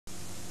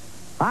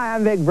Hi,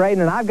 I'm Vic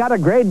Braden, and I've got a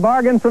great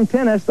bargain from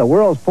Tennis, the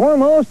world's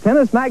foremost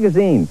tennis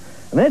magazine.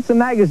 I mean, it's a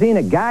magazine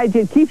that guides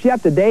you, keeps you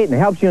up to date, and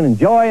helps you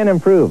enjoy and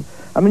improve.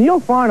 I mean, you'll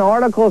find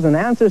articles and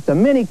answers to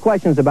many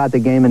questions about the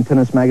game in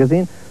Tennis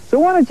magazine, so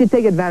why don't you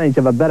take advantage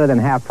of a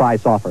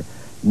better-than-half-price offer?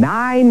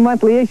 9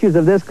 monthly issues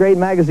of this great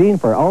magazine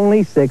for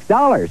only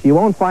 $6. You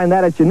won't find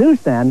that at your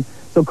newsstand,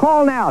 so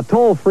call now,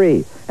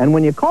 toll-free. And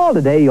when you call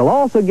today, you'll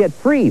also get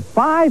free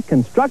 5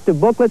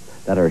 constructive booklets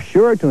that are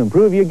sure to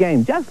improve your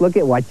game. Just look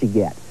at what you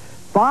get.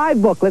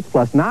 5 booklets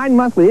plus 9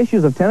 monthly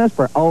issues of Tennis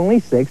for only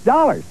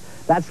 $6.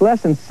 That's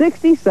less than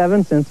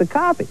 67 cents a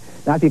copy.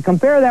 Now, if you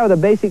compare that with a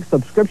basic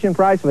subscription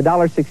price of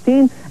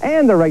 $1.16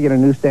 and the regular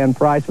newsstand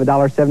price of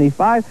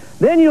 $1.75,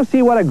 then you'll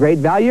see what a great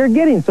value you're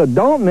getting. So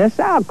don't miss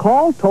out.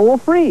 Call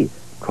toll-free.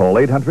 Call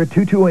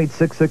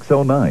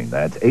 800-228-6609.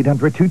 That's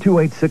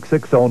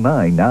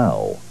 800-228-6609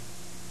 now.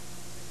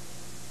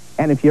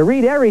 And if you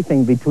read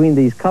everything between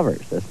these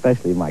covers,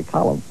 especially my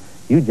column,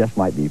 you just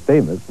might be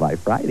famous by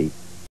Friday.